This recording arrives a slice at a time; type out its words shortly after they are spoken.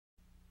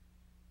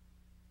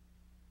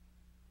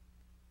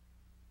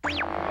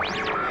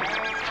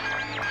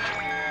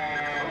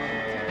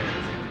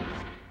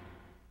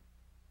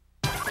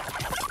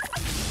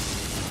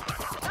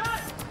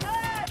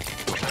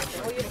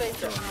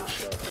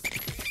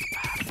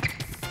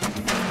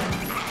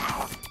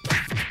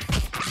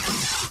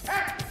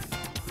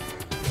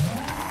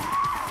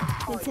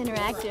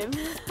interactive.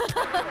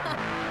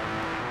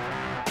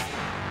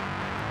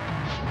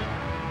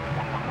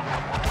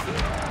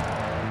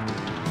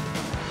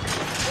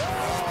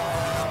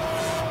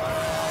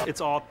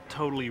 It's all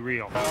totally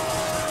real.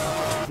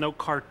 No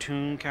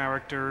cartoon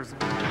characters.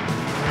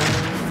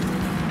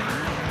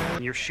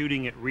 You're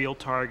shooting at real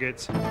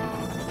targets.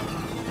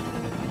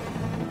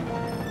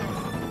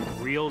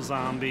 Real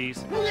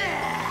zombies.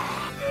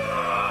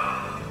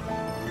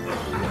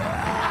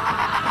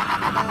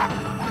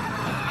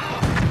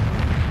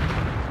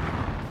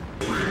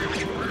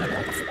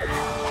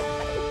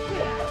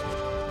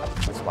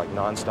 It's like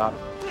non-stop.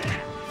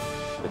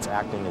 It's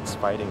acting, it's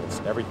fighting, it's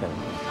everything.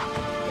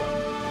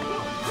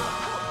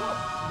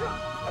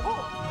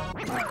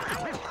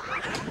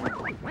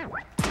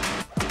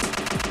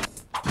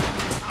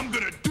 I'm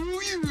gonna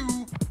do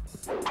you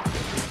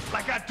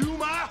like I do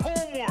my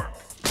homework.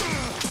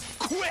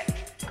 Quick!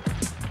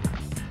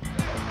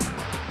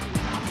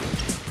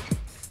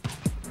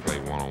 Play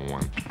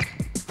one-on-one.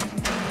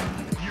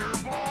 Your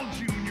ball,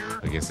 Junior.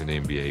 Against an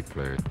NBA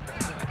player.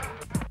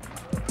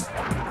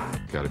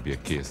 Gotta be a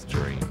kid's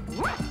dream.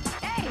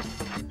 Hey!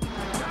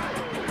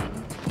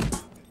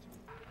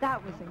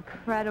 That was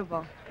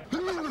incredible.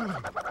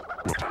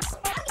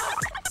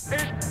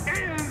 It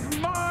is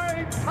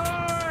my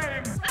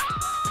time!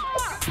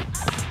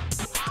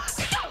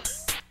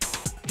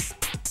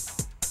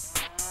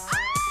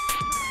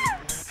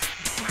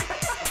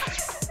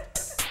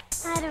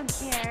 I don't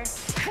care.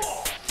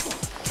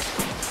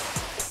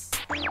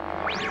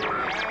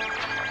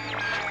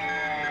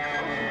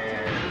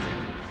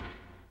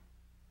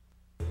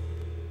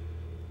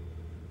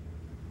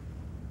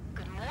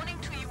 Good morning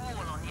to you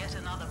all on yet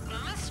another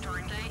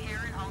blistering day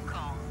here in Hong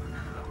Kong.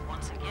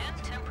 Once again,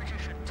 temperature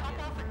should top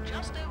off at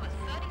just over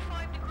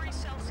 35 degrees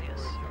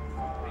Celsius.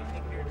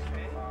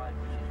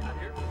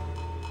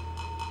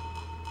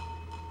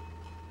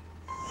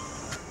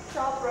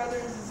 Shaw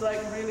Brothers is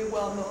like really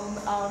well known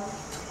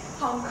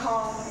Hong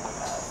Kong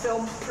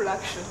film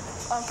production.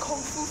 Kung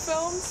Fu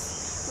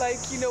films, like,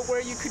 you know, where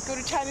you could go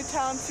to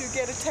Chinatown to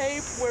get a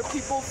tape where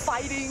people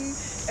fighting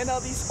and all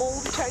these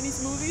old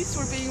Chinese movies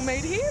were being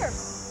made here.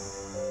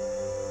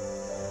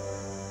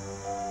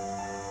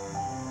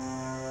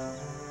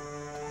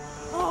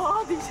 Oh,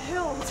 all these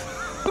hills.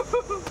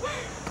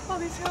 All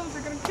these hills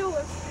are gonna kill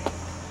us.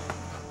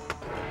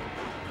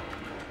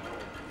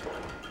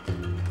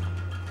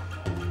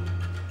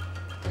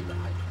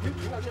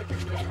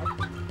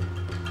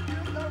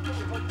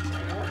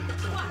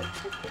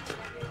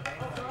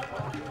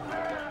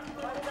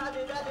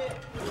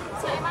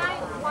 So am I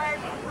wired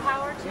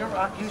power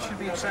to? You should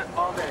be sent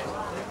all day.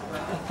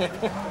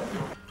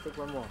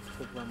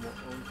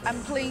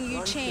 I'm playing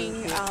Yu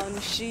Ching.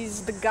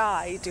 She's the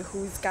guide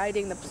who's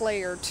guiding the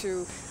player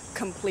to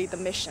complete the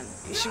mission.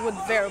 She would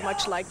very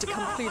much like to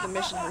complete the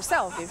mission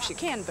herself if she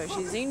can, but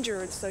she's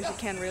injured, so she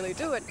can't really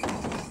do it.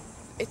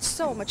 It's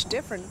so much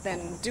different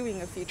than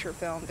doing a feature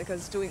film,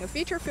 because doing a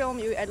feature film,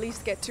 you at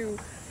least get to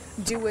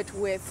do it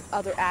with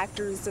other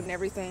actors and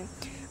everything.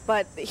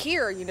 But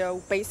here, you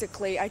know,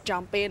 basically I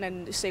jump in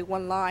and say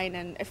one line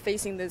and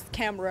facing this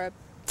camera,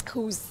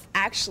 who's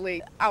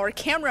actually our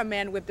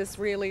cameraman with this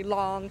really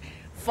long,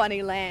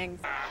 funny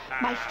lens.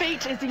 My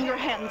fate is in your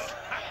hands.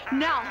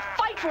 Now,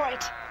 fight for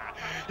it!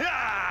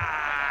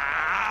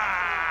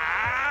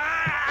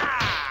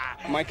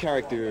 My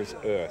character is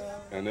Earth,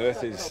 and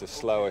Earth is the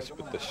slowest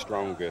but the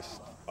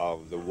strongest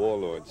of the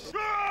warlords.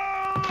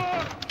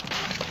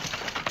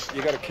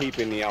 You got to keep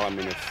in the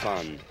element of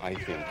fun, I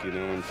think, you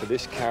know, and for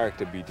this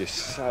character to be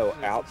just so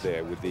out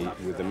there with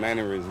the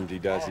mannerisms he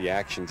does, the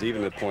actions,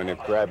 even to the point of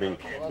grabbing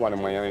one of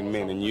my own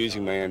men and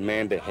using my own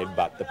man to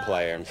headbutt the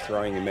player and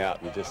throwing him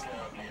out and just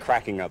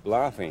cracking up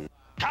laughing.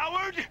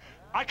 Coward!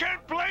 I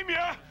can't blame you!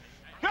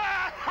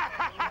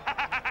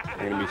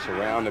 I'm going to be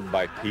surrounded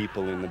by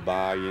people in the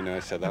bar, you know,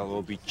 so they'll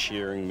all be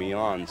cheering me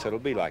on. So it'll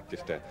be like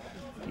just a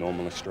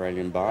normal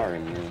Australian bar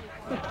in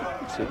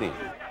Sydney.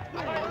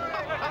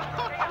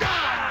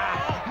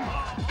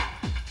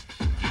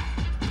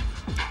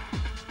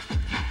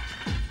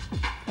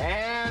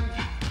 And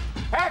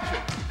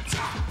action!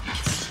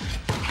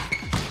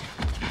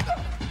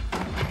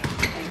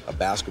 A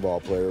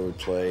basketball player would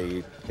play,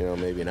 you know,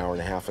 maybe an hour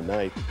and a half a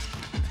night.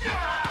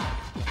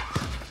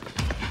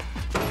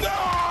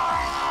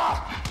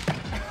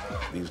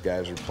 These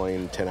guys are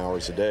playing 10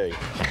 hours a day.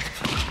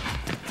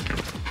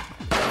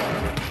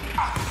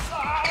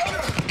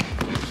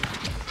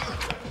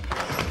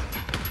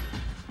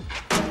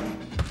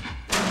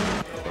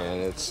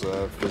 And it's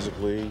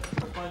physically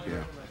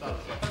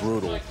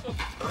brutal.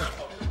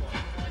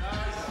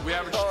 We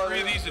average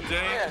 3 of these a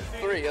day? Yeah,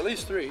 3, at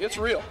least 3. It's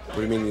real. What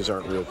do you mean these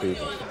aren't real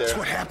people? That's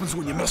what happens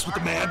when you mess with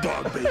the mad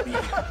dog, baby.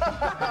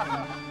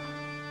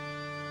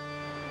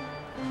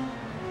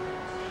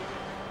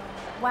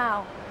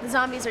 Wow, the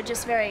zombies are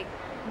just very,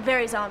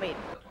 very zombied.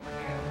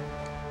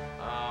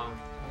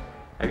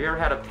 Have you ever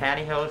had a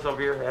pantyhose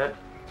over your head?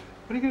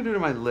 What are you gonna do to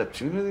my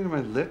lips? You gonna do anything to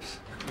my lips?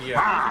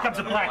 Yeah. It becomes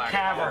a black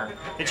cavern.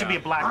 It should be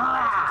a black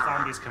box when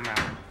zombies come out.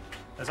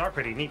 Those are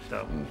pretty neat,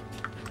 though.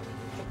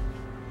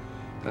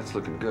 That's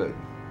looking good.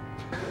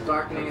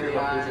 Darkening of the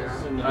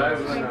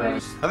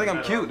eyes. I think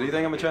I'm cute. Do you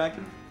think I'm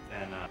attractive?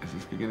 Is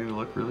this beginning to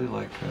look really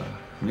like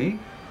me?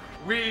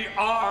 We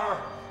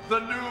are the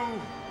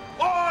new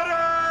order!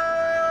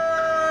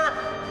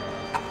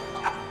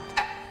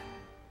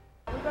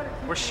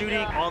 We're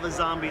shooting all the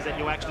zombies that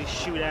you actually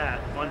shoot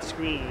at on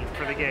screen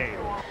for the game.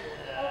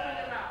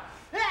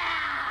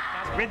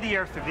 Rid the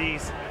earth of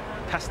these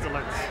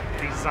pestilence,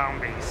 these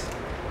zombies.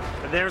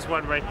 But there's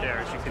one right there,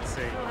 as you can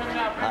see.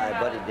 Hi,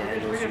 Buddy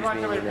Daniels. Use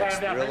me in the next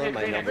thriller.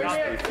 My number is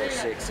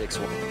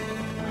 34661.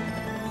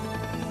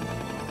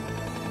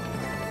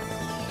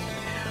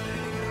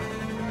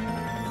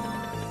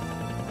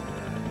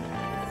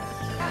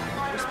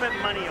 We spent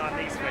money on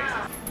these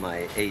faces.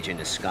 My agent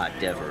is Scott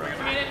Devereaux.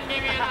 You didn't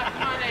give me enough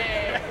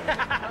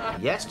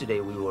money. Yesterday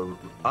we were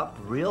up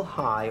real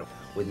high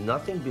with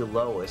nothing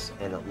below us,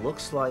 and it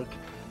looks like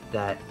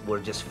that we're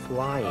just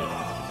flying.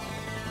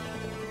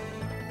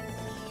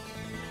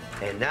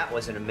 And that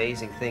was an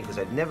amazing thing, because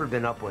I've never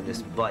been up on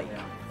this bike,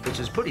 which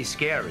is pretty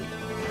scary.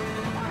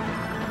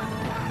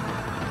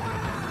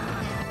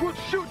 Good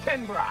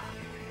shooting, brah.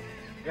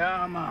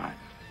 Yeah, man.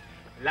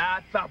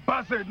 Lots of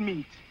buzzard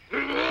meat.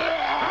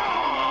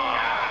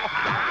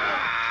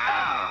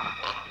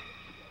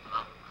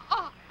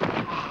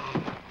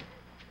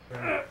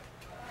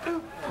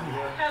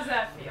 How's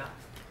that feel?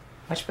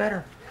 Much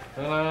better.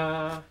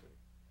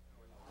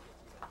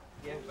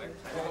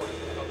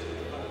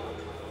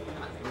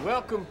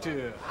 Welcome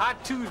to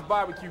Hot Two's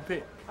barbecue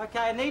pit. Okay,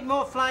 I need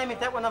more flame at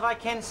that one if I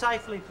can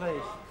safely,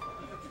 please.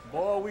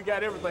 Boy, we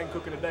got everything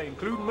cooking today,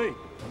 including me.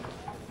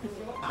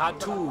 Hot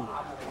Two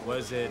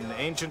was an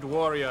ancient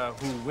warrior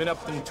who went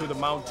up into the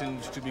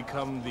mountains to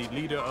become the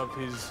leader of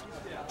his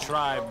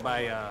tribe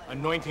by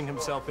anointing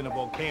himself in a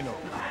volcano.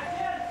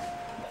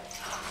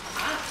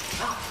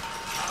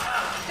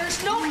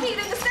 There's no heat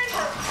in the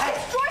center.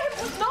 Destroy him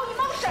with no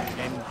emotion.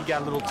 And he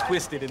got a little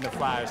twisted in the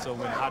fire, so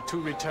when Hot Two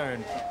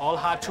returned, all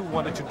Hot Two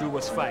wanted to do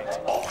was fight.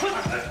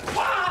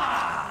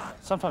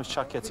 Sometimes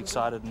Chuck gets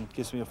excited and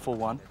gives me a full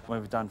one. When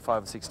we've done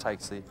 5 or 6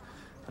 takes, the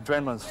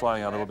adrenaline's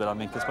flowing out a little bit. I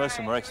mean, because most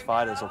of them are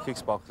ex-fighters or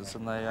kickboxers,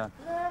 and they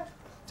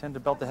tend to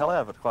belt the hell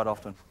out of it quite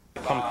often.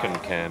 Pumpkin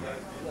can.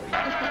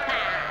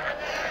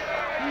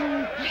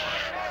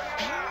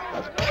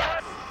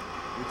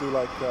 We do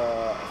like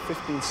a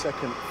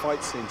 15-second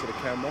fight scene to the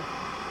camera,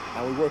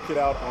 and we work it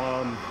out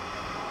on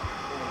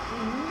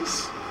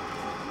this,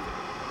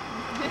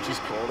 which is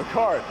called a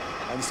card.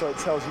 And so it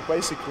tells you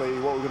basically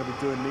what we're going to be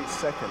doing in each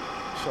second,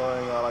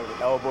 showing like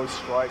the elbow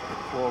strike, the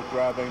claw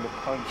grabbing, the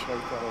punch,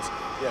 everything else.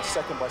 Yeah,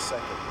 second by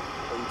second.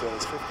 What you're doing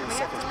is 15 We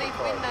seconds have to leave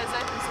per card. windows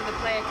open so the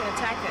player can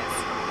attack us.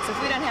 So if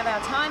we don't have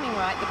our timing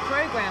right, the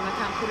programmer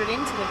can't put it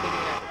into the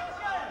video.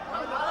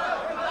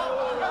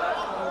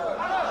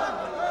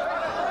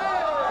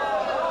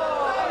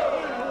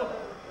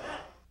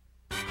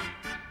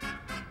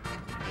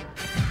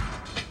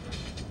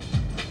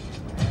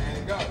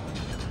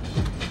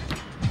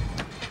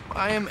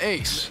 I am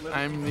Ace.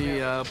 I'm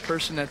the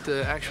person that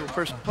the actual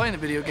person playing the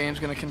video game is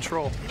going to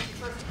control.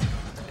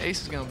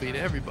 Ace is going to beat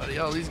everybody.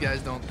 Oh, these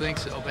guys don't think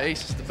so, but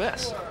Ace is the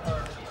best.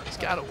 He's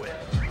got to win.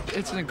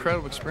 It's an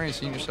incredible experience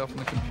seeing yourself on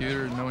the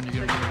computer and knowing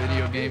you're going to be in a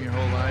video game your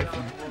whole life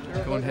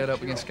and going head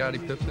up against Scottie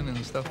Pippen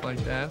and stuff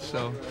like that.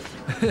 So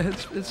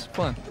it's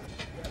fun.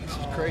 This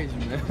is crazy,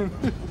 man.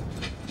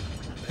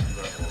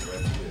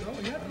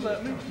 You have to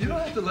let me. You don't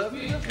have to let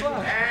me. That's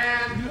fine.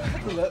 You don't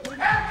have to let me.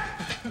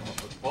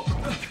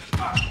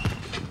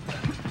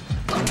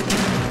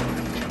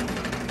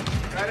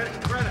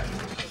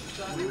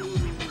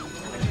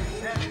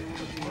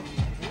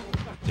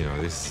 You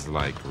know, this is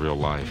like real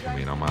life. I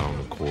mean, I'm out on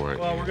the court.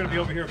 Well, we're going to be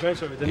over here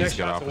eventually. The next He's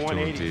got shot's a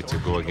 180. opportunity to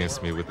go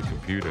against me with the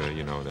computer,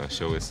 you know, that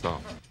show his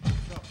stuff.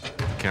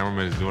 The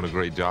cameraman is doing a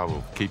great job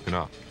of keeping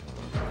up.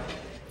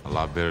 A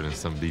lot better than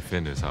some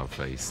defenders I've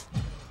faced.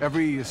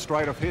 Every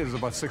stride of his is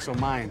about 6 of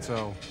mine,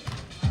 so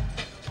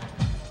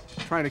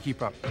trying to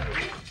keep up.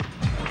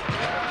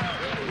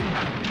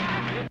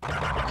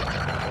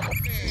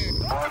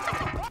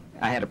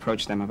 I had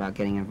approached them about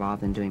getting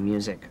involved in doing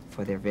music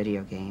for their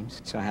video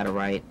games, so I had to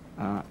write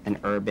an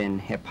urban,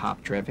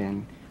 hip-hop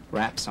driven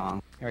rap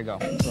song. Here we go.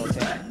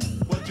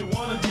 What you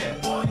wanna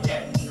get,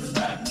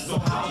 respect. So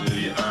how do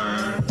you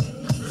earn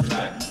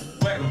respect?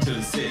 Welcome to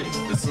the city,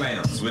 the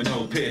slams with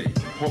no pity.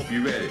 Hope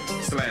you ready.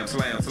 Slam,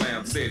 slam,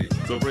 slam city.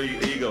 So bring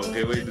your ego,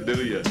 can't wait to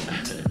do ya.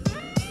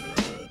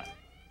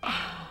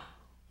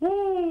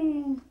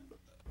 Woo!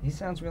 He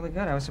sounds really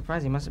good. I was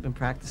surprised. He must have been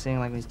practicing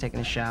like when he's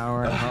taking a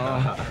shower at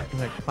home.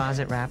 He's like a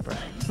closet rapper.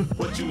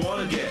 What you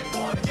wanna get,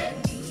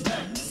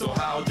 respect. So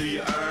how do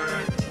you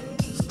earn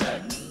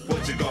respect?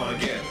 What you gonna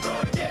get,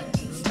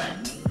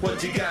 respect.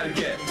 What you gotta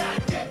get,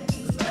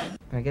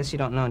 But I guess you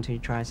don't know until you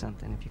try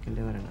something, if you can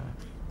do it or not.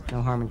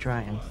 No harm in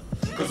trying.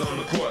 Cause on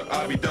the court,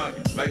 I'll be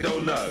dunking like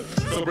don't know.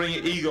 So bring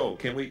your ego,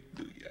 can we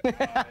do ya?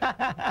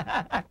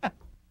 I'm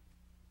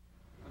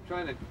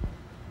trying to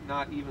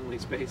not evenly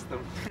space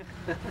them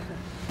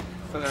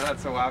so they're not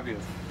so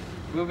obvious.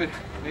 Move it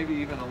maybe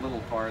even a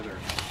little farther.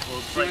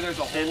 Well, see, Right, there's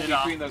a hole bend it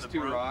off between those the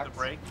two rocks. The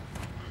break.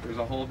 There's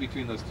a hole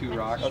between those two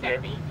rocks. Okay.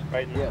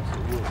 Right. Yes.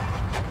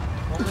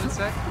 Hold it a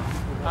sec.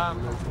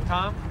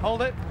 Tom,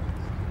 hold it.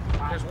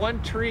 There's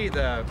one tree,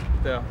 the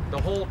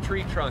whole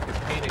tree trunk is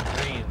painted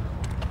green.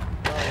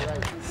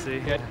 See?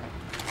 Good.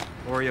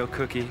 Oreo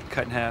cookie,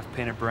 cut in half,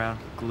 painted brown,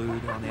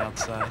 glued on the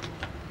outside.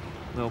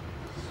 Little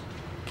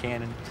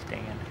cannon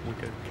stand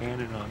with a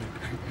cannon on it.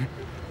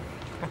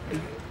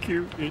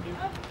 Cute, isn't it?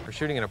 We're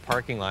shooting in a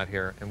parking lot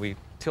here, and we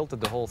tilted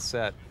the whole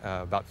set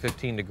about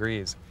 15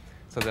 degrees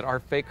so that our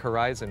fake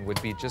horizon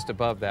would be just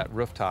above that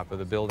rooftop of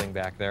the building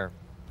back there.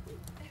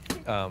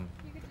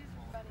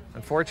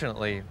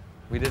 Unfortunately,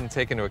 we didn't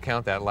take into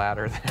account that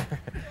ladder there.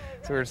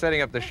 So we were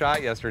setting up the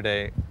shot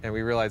yesterday, and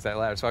we realized that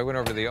ladder. So I went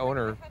over to the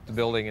owner of the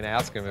building and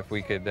asked him if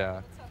we could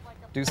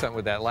do something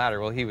with that ladder.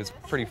 Well, he was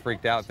pretty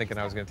freaked out, thinking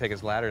I was going to take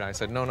his ladder, and I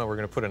said, no, we're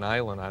going to put an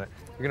island on it.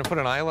 You're going to put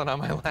an island on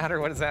my ladder?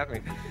 What does that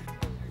mean?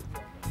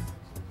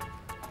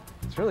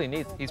 It's really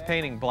neat. He's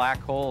painting black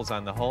holes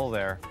on the hull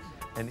there,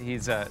 and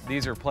these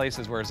are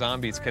places where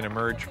zombies can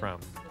emerge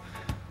from.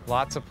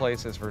 Lots of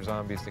places for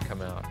zombies to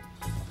come out.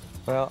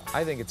 Well,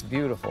 I think it's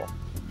beautiful.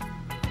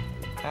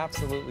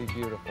 Absolutely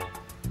beautiful.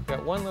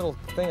 Got one little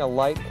thing of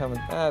light coming.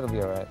 That'll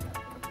be all right.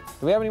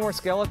 Do we have any more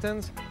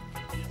skeletons?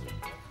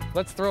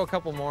 Let's throw a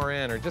couple more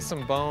in, or just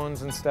some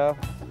bones and stuff.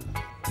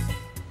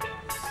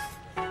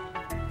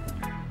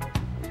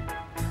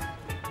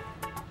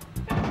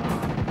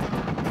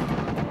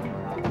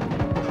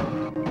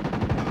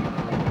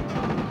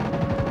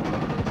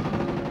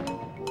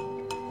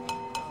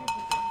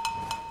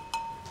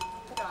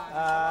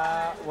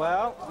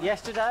 Well,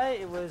 yesterday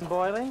it was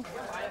boiling.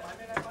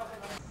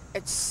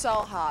 It's so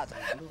hot.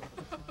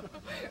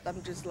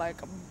 I'm just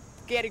like, I'm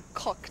getting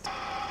cooked.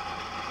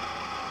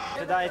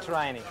 Today it's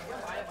raining.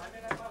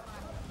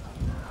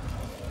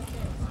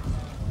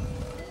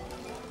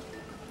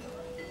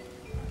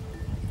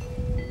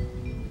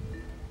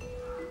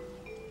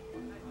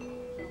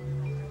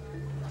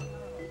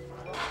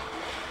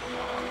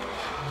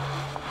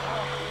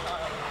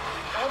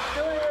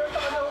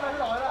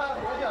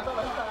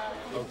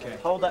 Okay.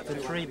 Hold that for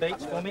 3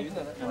 beats for me,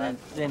 and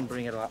then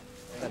bring it up.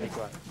 That'd be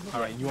great.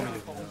 All right, you want me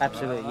to?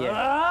 Absolutely,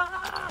 yeah.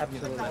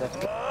 Absolutely, that's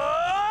good.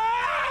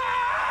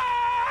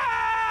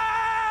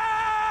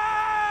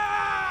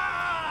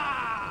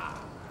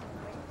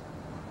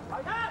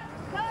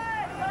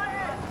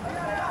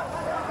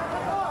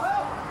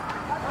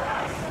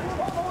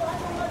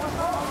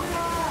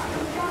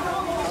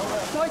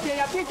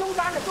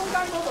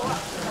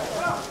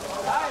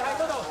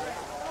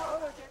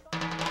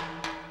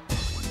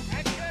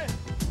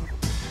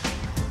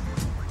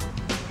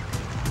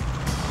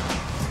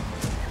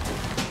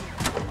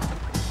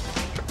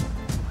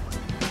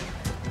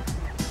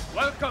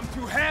 Welcome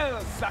to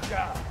hell,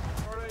 sucker!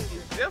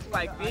 It's just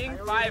like being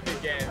 5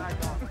 again.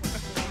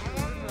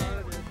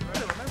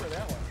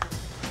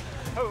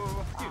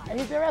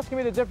 They're asking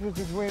me the difference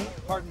between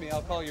Pardon me,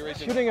 I'll call your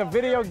agent. shooting a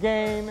video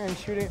game and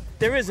shooting...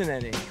 There isn't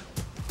any. Stay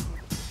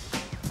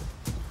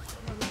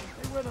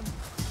with him.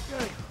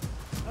 Good.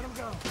 Let him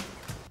go.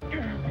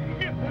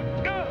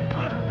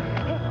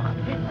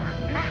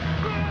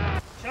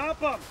 Chop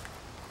him.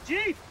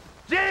 Chief!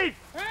 Chief!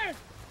 Hey!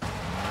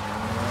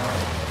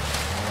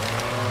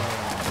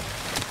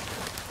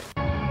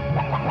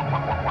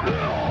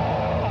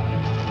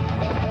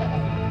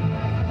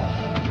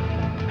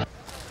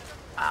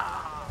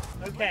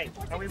 Okay,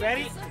 are we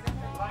ready?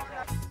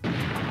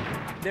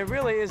 There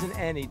really isn't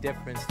any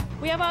difference.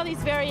 We have all these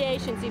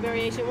variations, see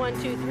variation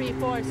 1, 2, 3,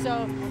 4,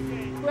 so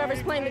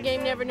whoever's playing the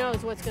game never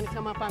knows what's going to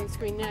come up on the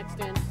screen next,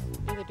 and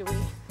neither do we.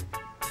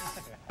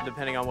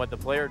 Depending on what the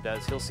player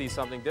does, he'll see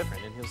something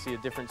different, and he'll see a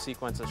different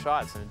sequence of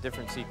shots and a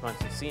different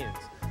sequence of scenes.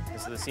 And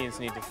so the scenes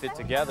need to fit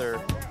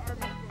together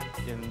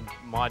in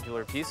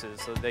modular pieces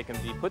so that they can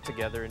be put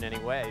together in any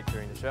way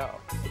during the show.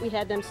 We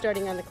had them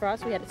starting on the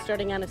cross, we had it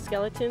starting on a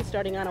skeleton,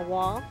 starting on a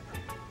wall,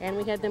 and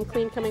we had them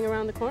clean coming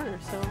around the corner.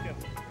 So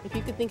if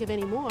you could think of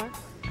any more,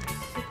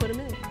 you put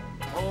them in.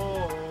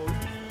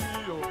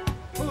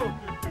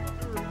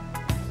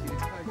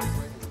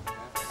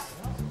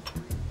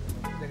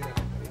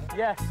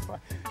 Yes.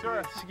 Sure.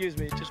 Excuse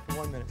me, just for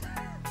 1 minute.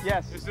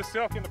 Yes. Is the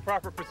silk in the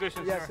proper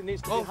position, Yes, sir? it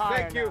needs to be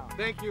higher thank you. now.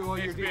 Thank you. It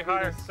needs to be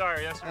higher.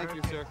 Sorry, yes, sir. Thank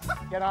you, sir.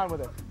 Get on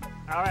with it.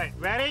 All right,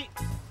 ready?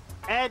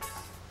 And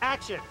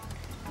action.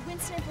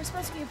 Winston, we're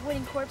supposed to be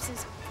avoiding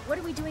corpses. What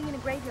are we doing in a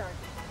graveyard?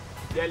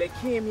 Yeah, they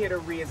came here to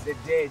raise the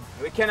dead.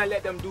 We cannot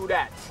let them do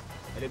that.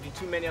 There'll be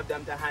too many of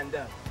them to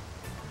handle.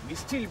 We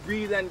still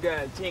breathing,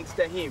 girl, thanks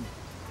to him.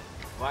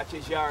 Watch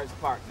his yards,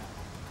 partner.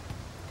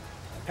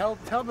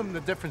 Tell them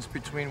the difference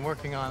between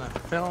working on a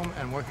film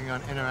and working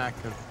on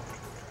interactive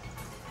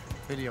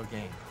video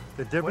game.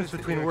 The difference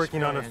between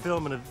working on a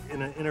film and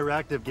in an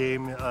interactive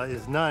game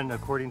is none,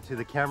 according to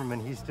the cameraman.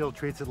 He still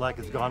treats it like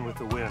it's Gone with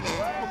the Wind.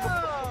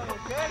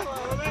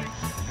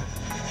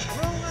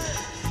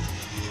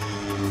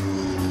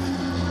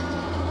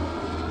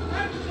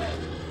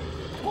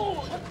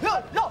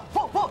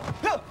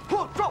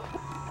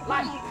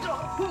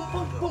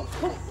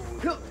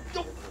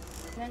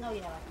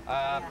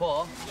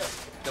 Paul,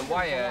 the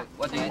wire,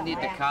 what do you need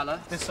the color?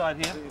 This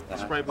side here,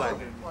 spray black.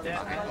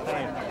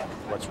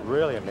 What's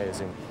really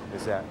amazing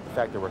is that the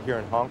fact that we're here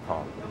in Hong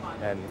Kong,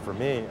 and for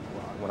me,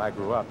 when I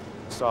grew up,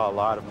 I saw a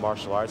lot of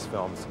martial arts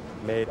films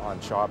made on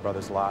Shaw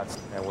Brothers lots,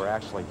 and we're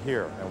actually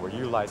here, and we're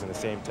utilizing the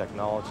same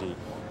technology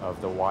of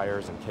the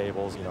wires and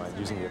cables, you know, and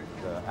using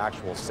the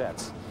actual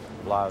sets.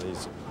 A lot of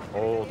these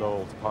old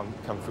kung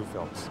fu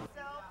films.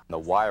 The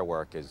wire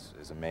work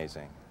is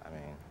amazing. I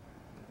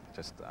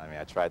mean,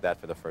 I tried that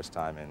for the first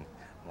time, and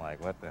I'm like,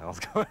 what the hell's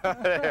going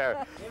on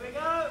there? Here we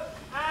go,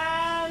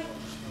 and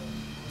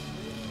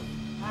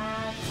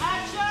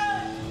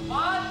action!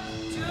 1,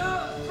 2,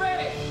 3!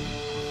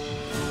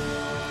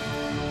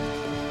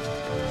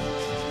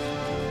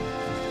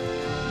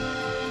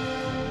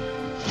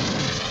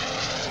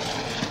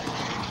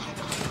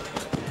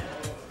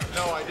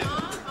 No, I didn't.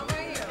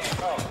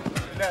 Oh,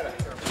 Netta,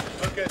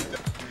 look at...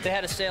 They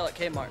had a sale at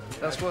Kmart.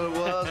 That's what it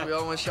was. We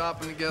all went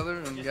shopping together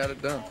and got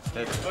it done.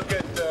 Look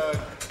at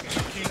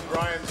Keith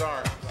Ryan's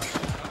arm.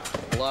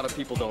 A lot of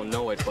people don't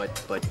know it,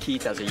 but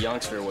Keith, as a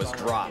youngster, was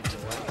dropped.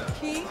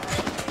 Keith?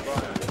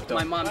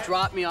 My mom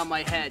dropped me on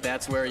my head.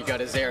 That's where he got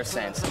his air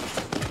sense.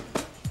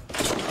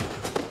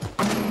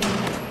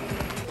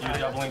 You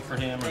doubling for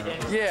him?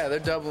 Or? Yeah, they're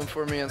doubling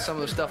for me on some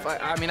of the stuff.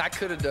 I mean, I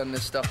could have done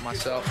this stuff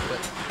myself, but...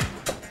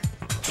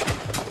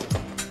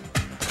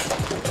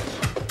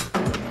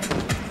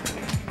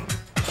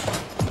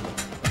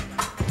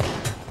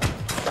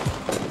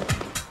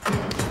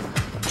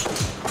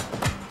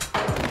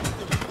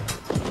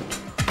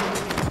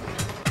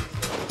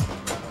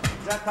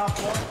 Top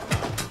floor.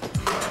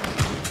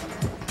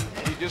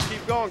 You just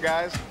keep going,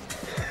 guys.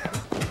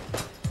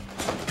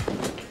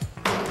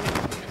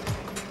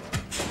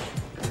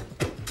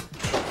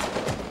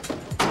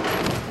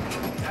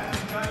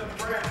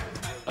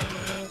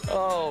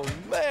 Oh,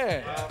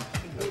 man.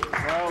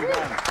 Well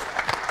done.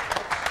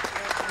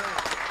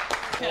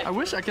 I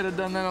wish I could have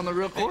done that on the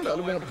real court. I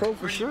would have been a pro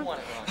for sure.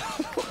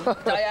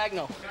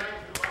 Diagonal.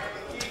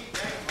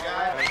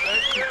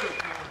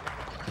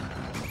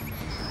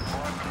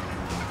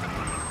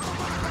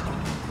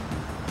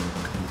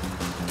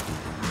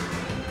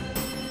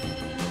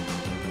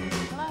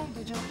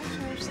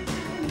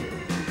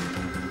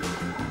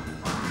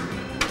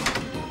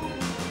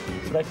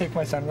 Should I take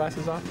my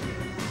sunglasses off?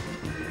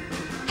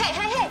 Hey,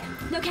 hey, hey!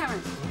 No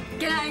cameras.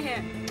 Get out of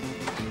here.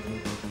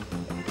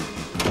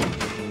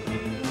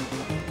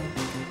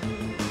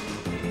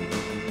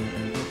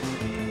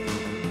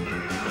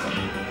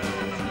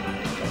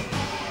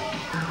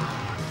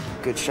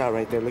 Good shot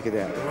right there. Look at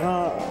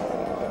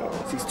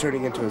that. He's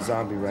turning into a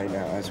zombie right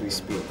now as we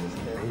speak.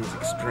 He's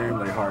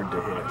extremely hard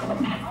to hit.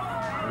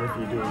 And if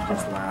you do, he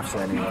just laughs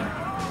anyway.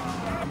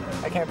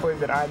 I can't believe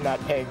that I'm not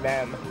paying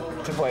them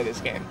to play this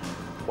game.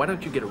 Why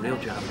don't you get a real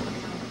job?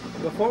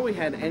 Before we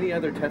had any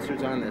other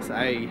testers on this,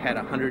 I had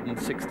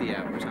 160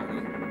 hours on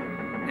it.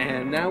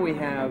 And now we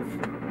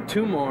have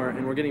 2 more,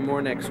 and we're getting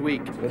more next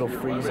week. It'll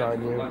freeze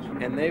on you.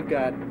 And they've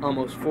got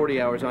almost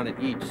 40 hours on it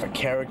each. A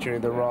character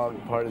in the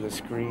wrong part of the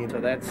screen. So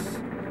that's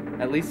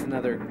at least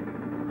another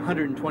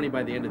 120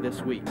 by the end of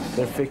this week.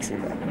 They're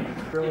fixing that.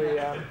 Really,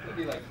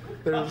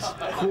 there's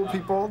cool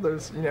people,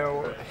 there's, you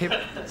know, hip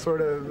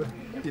sort of,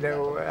 you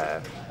know,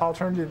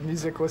 alternative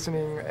music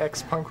listening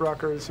ex-punk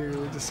rockers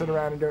who just sit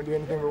around and don't do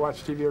anything but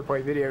watch TV or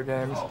play video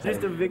games.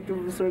 Just a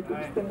victim of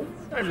circumstance.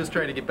 I'm just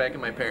trying to get back at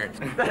my parents.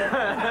 These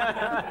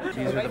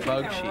are the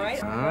bug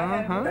sheets.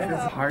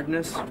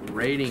 Hardness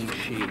rating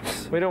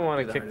sheets. We don't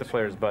want to kick the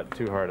player's butt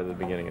too hard at the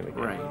beginning of the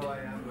game. Right,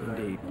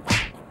 indeed.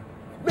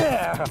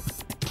 Yeah.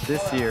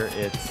 This year,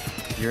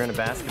 it's, you're in a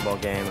basketball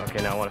game,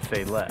 okay, now I want to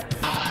fade left.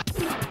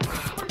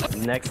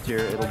 Next year,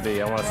 it'll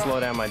be, I want to slow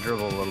down my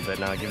dribble a little bit,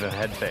 now give it a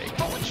head fake.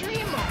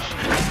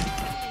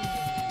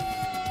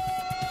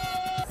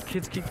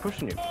 Kids keep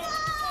pushing you.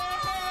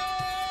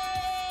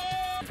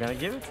 You're gonna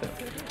give it to them.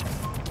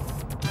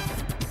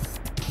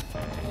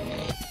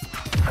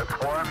 That's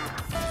one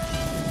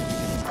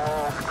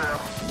small step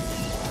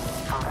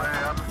for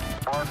man,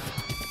 one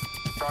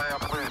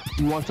giant leap.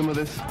 You want some of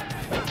this?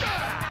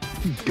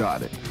 You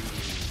got it.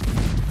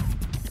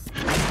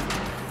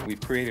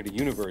 We've created a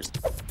universe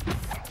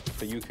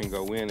so you can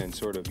go in and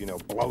sort of, you know,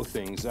 blow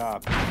things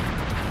up,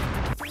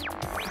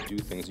 do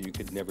things that you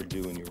could never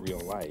do in your real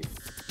life.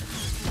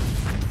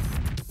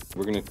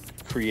 We're going to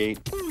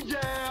create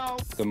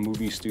the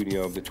movie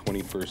studio of the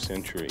 21st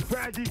century.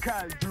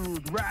 Radical,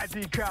 dude,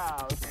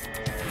 radical.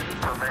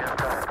 For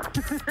mankind.